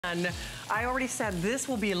And I already said this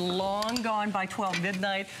will be long gone by 12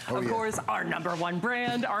 midnight. Of course, our #1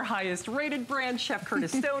 brand, our highest rated brand, Chef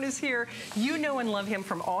Curtis Stone is here. You know and love him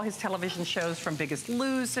from all his television shows, from Biggest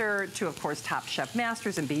Loser to, of course, Top Chef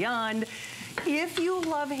Masters and beyond. If you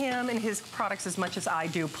love him and his products as much as I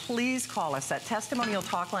do, please call us. That testimonial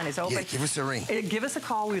talk line is open. Yeah, give us a ring. Give us a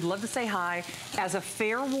call. We'd love to say hi. As a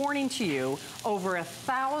fair warning to you, over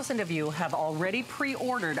 1,000 of you have already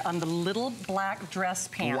pre-ordered on the little black dress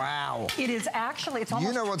pant. Wow. It is actually, it's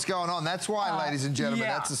almost... You know what's going on. That's why, ladies and gentlemen,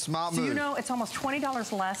 yeah. that's a smart move. So you know, it's almost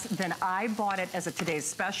 $20 less than I bought it as a today's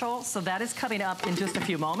special. So that is coming up in just a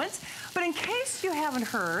few moments. But in case you haven't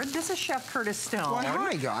heard, this is Chef Curtis Stone. Well,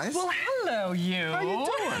 hi, guys. Well, hello, you. How you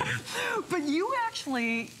doing? But you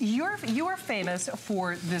actually, you are famous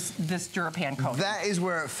for this DuraPan coating. That is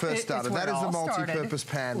where it first started. That is the multi-purpose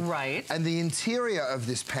pan. Right. And the interior of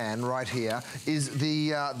this pan right here is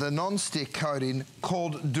the non-stick coating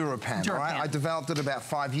called DuraPan, right? I developed it about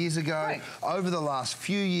 5 years ago. Right. Over the last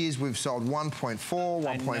few years, we've sold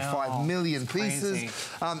 1.5 million pieces.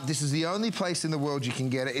 This is the only place in the world you can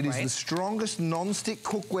get it. It is the strongest non-stick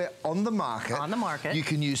cookware on the market. On the market. You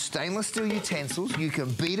can use stainless steel utensils. You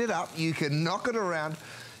can beat it up. You can knock it around.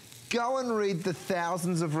 Go and read the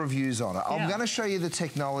thousands of reviews on it. I'm going to show you the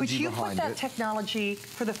technology behind it. But you put that technology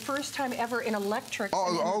for the first time ever in electric.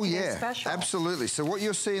 Oh yeah, special. Absolutely. So what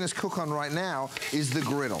you're seeing us cook on right now is the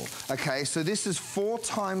griddle. Okay, so this is 4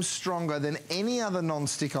 times stronger than any other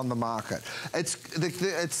non-stick on the market.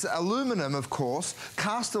 It's aluminum, of course,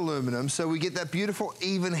 cast aluminum, so we get that beautiful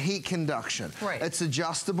even heat conduction. Right. It's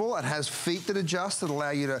adjustable. It has feet that adjust that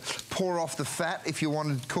allow you to pour off the fat if you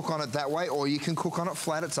want to cook on it that way, or you can cook on it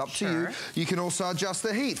flat. It's up to you. You can also adjust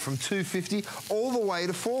the heat from 250 all the way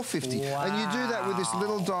to 450. Wow. And you do that with this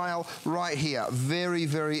little dial right here. Very,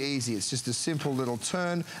 very easy. It's just a simple little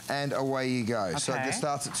turn and away you go. Okay. So it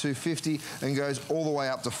starts at 250 and goes all the way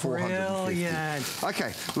up to 450. Brilliant.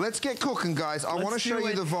 Okay, let's get cooking, guys. I want to show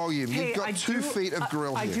you the volume. Hey, You've got 2 feet of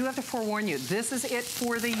grill here. I do have to forewarn you, this is it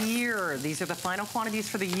for the year. These are the final quantities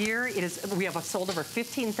for the year. We have sold over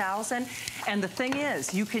 15,000. And the thing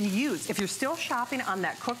is, you can use, if you're still shopping on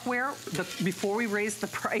that cookware, before we raise the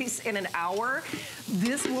price in an hour,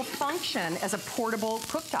 this will function as a portable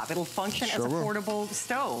cooktop. It'll function as a portable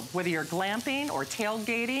stove, whether you're glamping or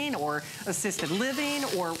tailgating or assisted living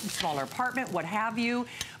or smaller apartment, what have you.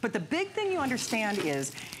 But the big thing you understand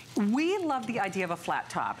is, we love the idea of a flat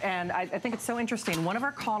top, and I think it's so interesting. One of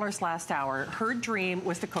our callers last hour, her dream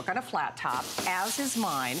was to cook on a flat top, as is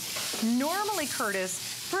mine. Normally, Curtis,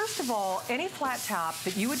 first of all, any flat top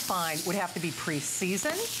that you would find would have to be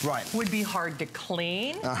pre-seasoned. Right. Would be hard to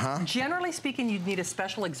clean. Generally speaking, you'd need a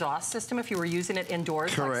special exhaust system if you were using it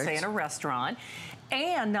indoors, like say in a restaurant.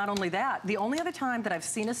 And not only that, the only other time that I've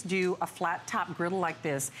seen us do a flat top griddle like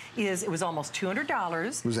this is it was almost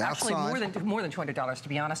 $200. It was actually more than $200, to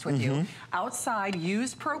be honest with you. Outside,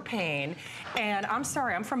 used propane. And I'm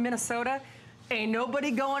sorry, I'm from Minnesota. Ain't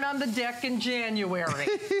nobody going on the deck in January,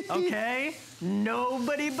 okay?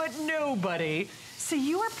 Nobody but nobody. So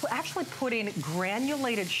you are actually putting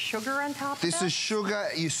granulated sugar on top of This is sugar.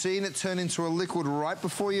 You've seen it turn into a liquid right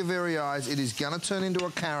before your very eyes. It is going to turn into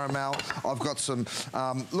a caramel. I've got some,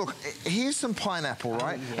 look, here's some pineapple,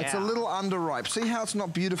 right? It's a little underripe. See how it's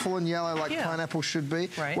not beautiful and yellow like pineapple should be?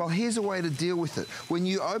 Well, here's a way to deal with it. When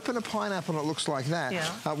you open a pineapple and it looks like that,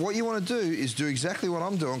 what you want to do is do exactly what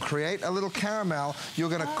I'm doing. Create a little caramel. You're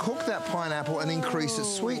going to cook that pineapple and increase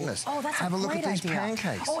its sweetness. Oh, that's Have a look at these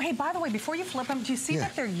pancakes. Oh, hey, by the way, before you flip them, do you see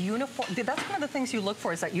that they're uniform? That's one of the things you look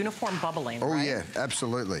for, is that uniform bubbling, right? Yeah,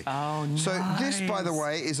 absolutely. Oh, nice. So this, by the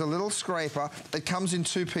way, is a little scraper. It comes in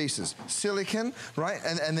 2 pieces. Silicon, right,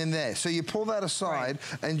 and then there. So you pull that aside,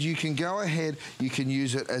 and you can go ahead, you can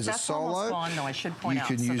use it as a solo. That's almost gone, though, I should point out.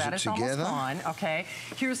 You can use it together. Almost gone, okay.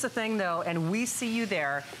 Here's the thing, though, and we see you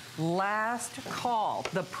there. Last call.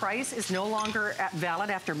 The price is no longer valid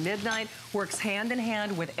after midnight. Works hand in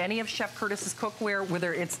hand with any of Chef Curtis's cookware,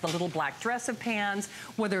 whether it's the little black dress of pans,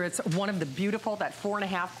 whether it's one of the beautiful, that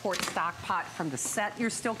 4.5 quart stock pot from the set you're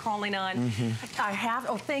still calling on. I have,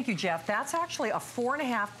 oh, thank you, Jeff. That's actually a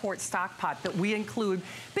 4.5 quart stock pot that we include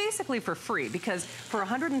basically for free, because for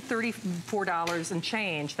 $134 and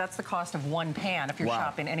change, that's the cost of 1 pan if you're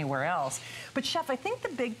shopping anywhere else. But Chef, I think the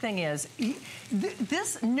big thing is,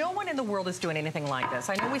 no one in the world is doing anything like this.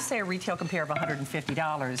 I know we say a retail compare of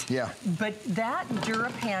 $150. But that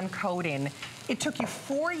DuraPan coating, it took you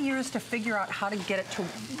 4 years to figure out how to get it to,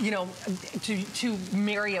 you know, to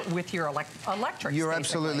marry it with your electrics. You're basically.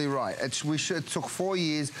 absolutely right. It took 4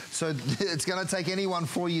 years, so it's going to take anyone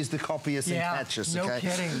 4 years to copy us and catch us, okay? No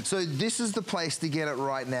kidding. So this is the place to get it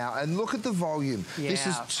right now. And look at the volume. This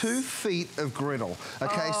is 2 feet of griddle,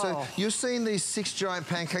 okay? So you're seeing these 6 giant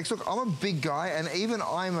pancakes. Look, I'm a big guy, and even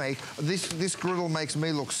I make, this griddle makes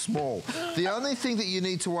me look small. The only thing that you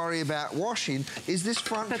need to worry about washing is this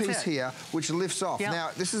front piece here, which lifts off. Now,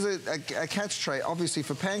 this is a catch tray. Obviously,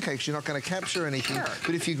 for pancakes, you're not going to capture anything,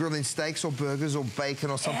 but if you're grilling steaks or burgers or bacon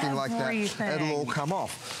or something like that, it'll all come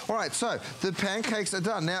off. All right, so the pancakes are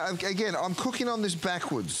done. Now, again, I'm cooking on this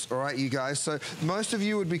backwards, all right, you guys? So most of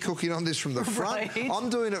you would be cooking on this from the front. I'm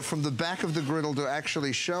doing it from the back of the griddle to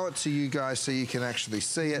actually show it to you guys so you can actually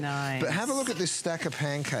see it. But have a look at this stack of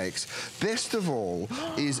pancakes. Best of all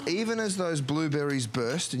is even as those blueberries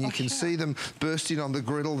burst, and you can see them bursting on the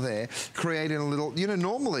griddle there, creating a little, you know,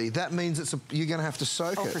 normally that means you're going to have to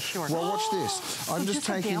soak it. For sure. Well, watch this. I'm just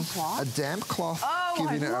taking a damp cloth,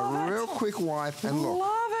 giving it a real quick wipe, and look.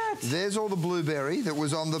 There's all the blueberry that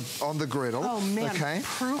was on the griddle. Oh man, okay.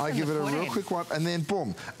 I give it a real quick wipe, and then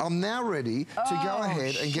boom. I'm now ready to go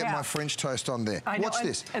ahead and get my French toast on there. Watch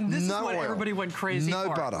this. And this is what everybody went crazy for.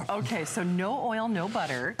 No butter. Okay, so no oil, no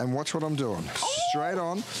butter. And watch what I'm doing. Straight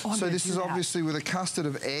on. So this is obviously with a custard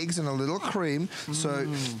of eggs and a little cream. So,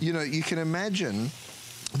 you know, you can imagine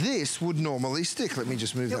this would normally stick. Let me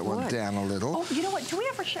just move that one down a little. Oh, you know what? Do we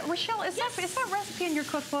have Rochelle? Is that recipe in your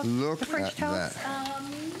cookbook? Look the French toast?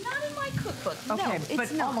 Not in my cookbook. Okay, no,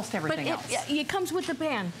 but almost everything else. It comes with the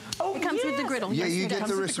pan. It comes with the griddle. Yeah, you get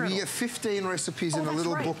the recipe. You get 15 recipes in a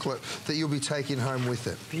little booklet that you'll be taking home with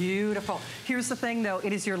it. Beautiful. Here's the thing, though.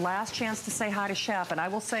 It is your last chance to say hi to Chef, and I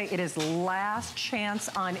will say it is last chance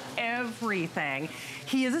on everything.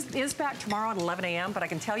 He is back tomorrow at 11 a.m., but I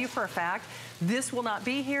can tell you for a fact, this will not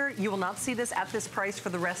be here. You will not see this at this price for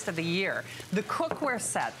the rest of the year. The cookware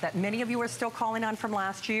set that many of you are still calling on from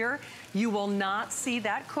last year, you will not see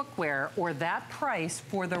that cookware or that price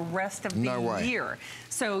for the rest of the year.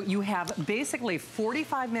 So you have basically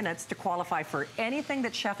 45 minutes to qualify for anything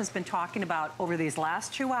that Chef has been talking about over these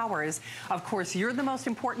last 2 hours. Of course, you're the most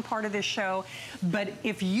important part of this show, but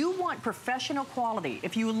if you want professional quality,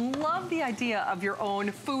 if you love the idea of your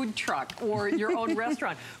own food truck or your own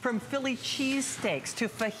restaurant, from Philly cheesesteaks to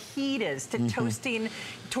fajitas to toasting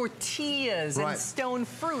tortillas and stone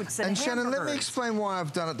fruits and Shannon, let me explain why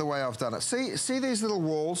I've done it the way I've done it. See these little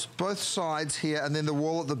walls, both sides here, and then the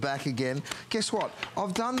wall at the back again? Guess what?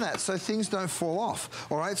 I've done that so things don't fall off,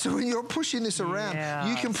 all right? So when you're pushing this around,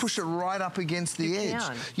 you can push it right up against the edge.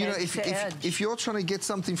 You know, if you're trying to get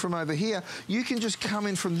something from over here, you can just come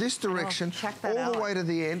in from this direction all the way to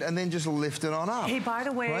the end and then just lift it on up. Hey, by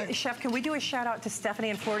the way, Chef, can we do a shout out to Stephanie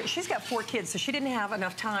in Florida? She's got 4 kids, so she didn't have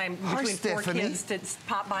enough time between 4 kids to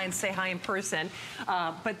pop by and say hi in person.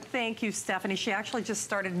 But thank you, Stephanie. She actually just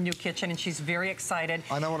started a new kitchen and she's very excited.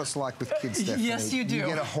 I know what it's like with kids, Stephanie. Yes, you do. You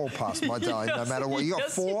get a whole pass, my darling, no matter what. You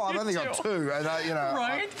got 4, I've only got 2. And you know,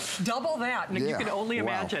 right? Double that, and you can only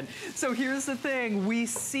imagine. So here's the thing. We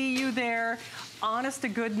see you there. Honest to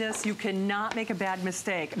goodness, you cannot make a bad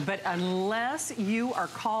mistake. But unless you are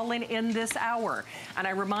calling in this hour, and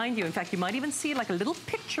I remind you, in fact, you might even see like a little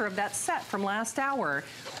picture of that set from last hour.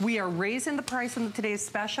 We are raising the price on today's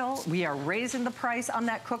special. We are raising the price on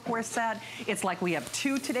that cookware set. It's like we have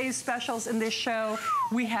 2 today's specials in this show.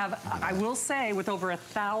 We have, I will say, with over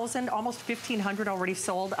 1,000, almost 1,500 already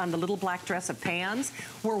sold on the little black dress of pans.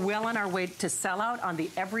 We're well on our way to sell out on the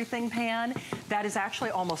everything pan. That is actually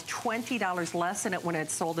almost $20 less in it when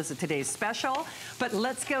it's sold as a today's special. But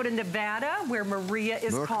let's go to Nevada, where Maria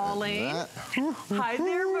is calling. Hi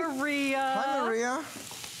there, Maria. Hi, Maria.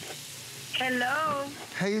 Hello.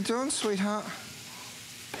 How you doing, sweetheart?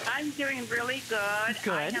 I'm doing really good.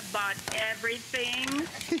 Good. I have bought everything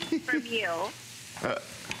from you.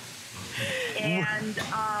 And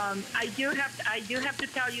I do have to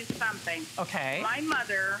tell you something. Okay. My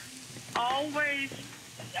mother always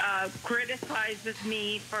criticizes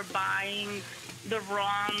me for buying the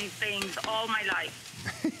wrong things all my life.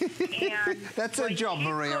 And that's her job,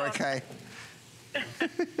 Maria, okay?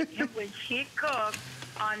 When she cooked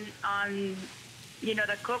on you know,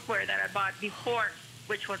 the cookware that I bought before,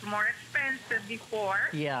 which was more expensive before.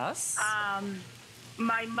 Yes.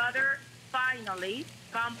 My mother finally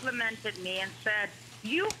complimented me and said,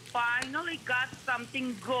 "You finally got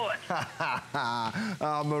something good."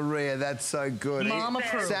 Oh, Maria, that's so good. Mom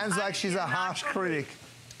approved. Sounds like she's a harsh critic.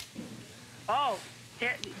 Oh,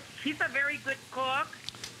 she's a very good cook,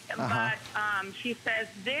 but she says,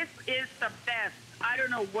 "This is the best. I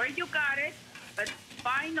don't know where you got it, but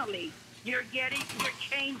finally, you're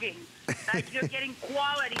changing. Like you're getting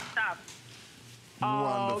quality stuff.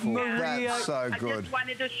 Wonderful. Maria. That's so good. I just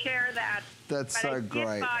wanted to share that. That's but so I did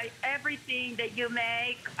great. buy everything that you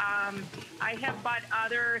make. I have bought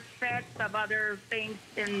other sets of other things,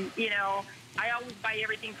 and I always buy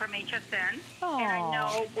everything from HSN, and I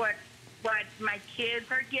know what my kids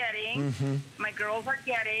are getting, my girls are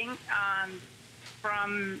getting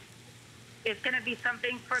from. It's going to be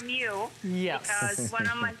something from you. Yes. Because one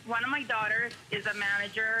of my daughters is a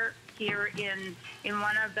manager here in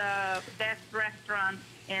one of the best restaurants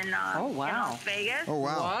in Las Vegas. Oh,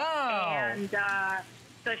 wow. Wow. And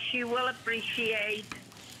so she will appreciate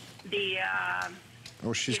the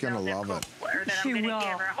Oh, she's going to love it. She will.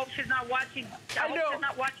 I hope she's not watching. I hope she's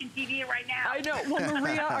not watching TV right now. I know. Well,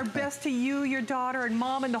 Maria, our best to you, your daughter, and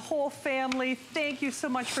mom, and the whole family. Thank you so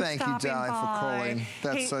much for stopping by. Thank you, darling, for calling.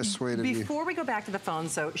 That's so sweet of you. Before we go back to the phone,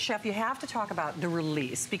 so Chef, you have to talk about the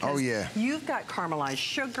release because you've got caramelized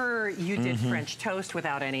sugar. You did French toast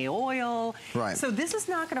without any oil. Right. So this is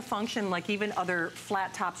not going to function like even other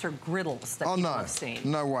flat tops or griddles that people have seen.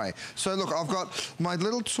 No way. So look, I've got my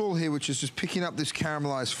little tool here, which is just picking up this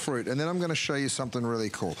caramelized fruit, and then I'm going to show you something really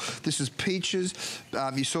cool. This is peaches.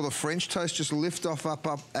 You saw the French toast just lift off up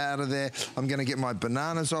out of there. I'm going to get my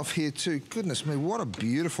bananas off here too. Goodness me, what a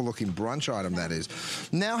beautiful looking brunch item that is.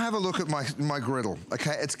 Now have a look at my griddle.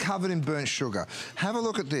 Okay, it's covered in burnt sugar. Have a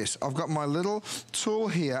look at this. I've got my little tool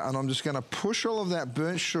here, and I'm just going to push all of that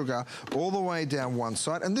burnt sugar all the way down one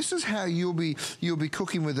side, and this is how you'll be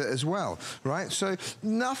cooking with it as well, right? So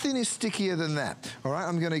nothing is stickier than that. All right,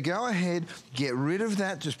 I'm going to go ahead, get rid of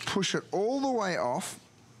that, just push it all the way off.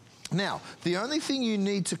 Now, the only thing you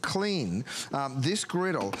need to clean this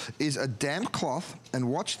griddle is a damp cloth, and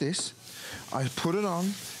watch this. I put it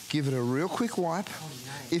on, give it a real quick wipe.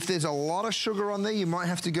 If there's a lot of sugar on there, you might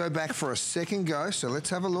have to go back for a second go. So let's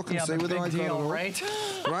have a look and see whether I got it all. Right?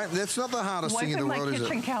 Right? That's not the hardest thing in the world, is it? My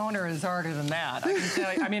kitchen counter is harder than that. I can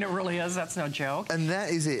tell you. I mean, it really is. That's no joke. And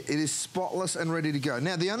that is it. It is spotless and ready to go.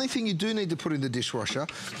 Now, the only thing you do need to put in the dishwasher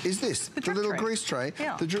is this, the little grease tray,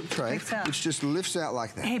 the drip tray, which just lifts out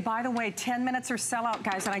like that. Hey, by the way, 10 minutes or sell out,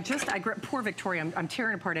 guys. And poor Victoria, I'm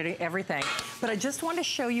tearing apart everything. But I just wanted to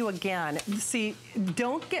show you again. See,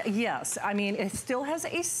 I mean, it still has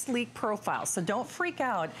a sleek profile, so don't freak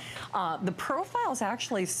out. The profile is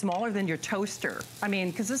actually smaller than your toaster. I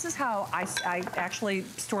mean, because this is how I actually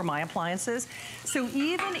store my appliances. So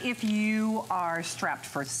even if you are strapped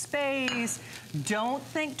for space, don't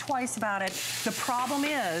think twice about it. The problem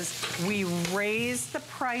is we raise the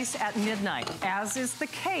price at midnight, as is the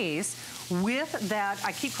case with that,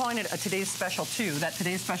 I keep calling it a Today's Special too, that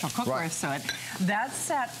Today's Special cookware set. That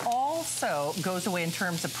set also goes away in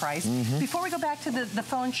terms of price. Before we go back to the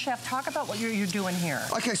phone, Chef, talk about what you're doing here.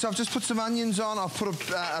 Okay, so I've just put some onions on. I've put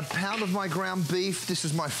a pound of my ground beef. This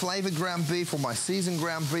is my flavored ground beef or my seasoned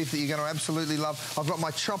ground beef that you're going to absolutely love. I've got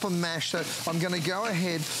my chop and mash, so I'm going to go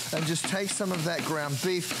ahead and just take some of that ground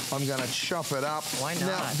beef. I'm going to chop it up. Why not?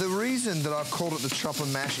 Now, the reason that I've called it the chop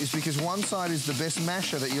and mash is because one side is the best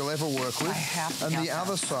masher that you'll ever work with, and the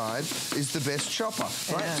other side is the best chopper,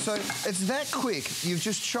 right? So it's that quick. You've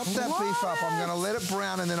just chopped that beef up. I'm going to let it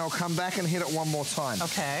brown, and then I'll come back and hit it one more time.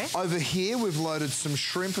 Okay. Over here, we've loaded some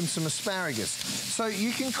shrimp and some asparagus. So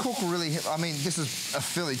you can cook really, I mean, this is a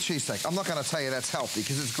Philly cheesesteak. I'm not going to tell you that's healthy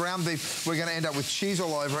because it's ground beef. We're going to end up with cheese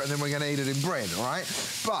all over it, and then we're going to eat it in bread, all right?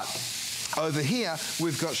 But over here,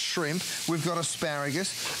 we've got shrimp, we've got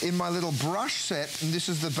asparagus. In my little brush set, and this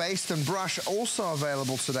is the baste and brush, also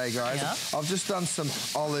available today, guys. I've just done some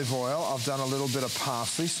olive oil, I've done a little bit of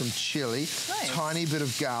parsley, some chili, tiny bit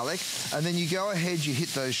of garlic, and then you go ahead, you hit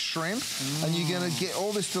those shrimp, and you're gonna get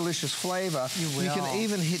all this delicious flavor. You can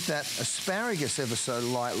even hit that asparagus ever so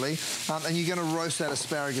lightly, and you're gonna roast that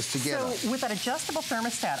asparagus together. So with that adjustable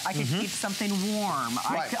thermostat, I could keep something warm.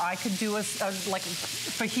 I could do like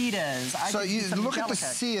fajitas. So you look at the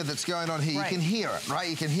sear that's going on here. You can hear it, right?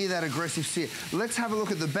 You can hear that aggressive sear. Let's have a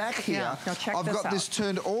look at the back here. I've got this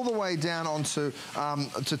turned all the way down onto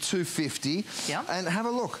to 250. And have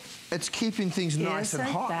a look. It's keeping things nice and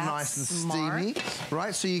hot, nice and steamy,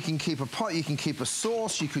 right? So you can keep a pot, you can keep a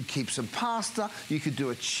sauce, you could keep some pasta, you could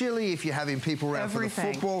do a chili if you're having people around for the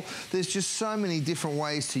football. There's just so many different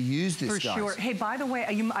ways to use this, guys. For sure. Hey, by the way,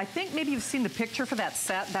 I think maybe you've seen the picture for that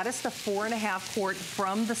set. That is the 4.5 quart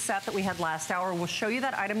from the set that we had last hour. We'll show you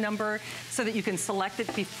that item number so that you can select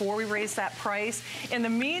it before we raise that price. In the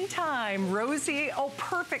meantime, Rosie, oh,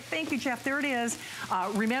 perfect. Thank you, Jeff. There it is.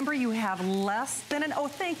 Remember, you have less than an,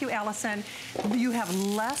 thank you, Allison. You have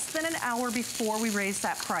less than an hour before we raise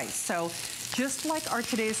that price. So just like our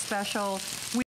Today's Special,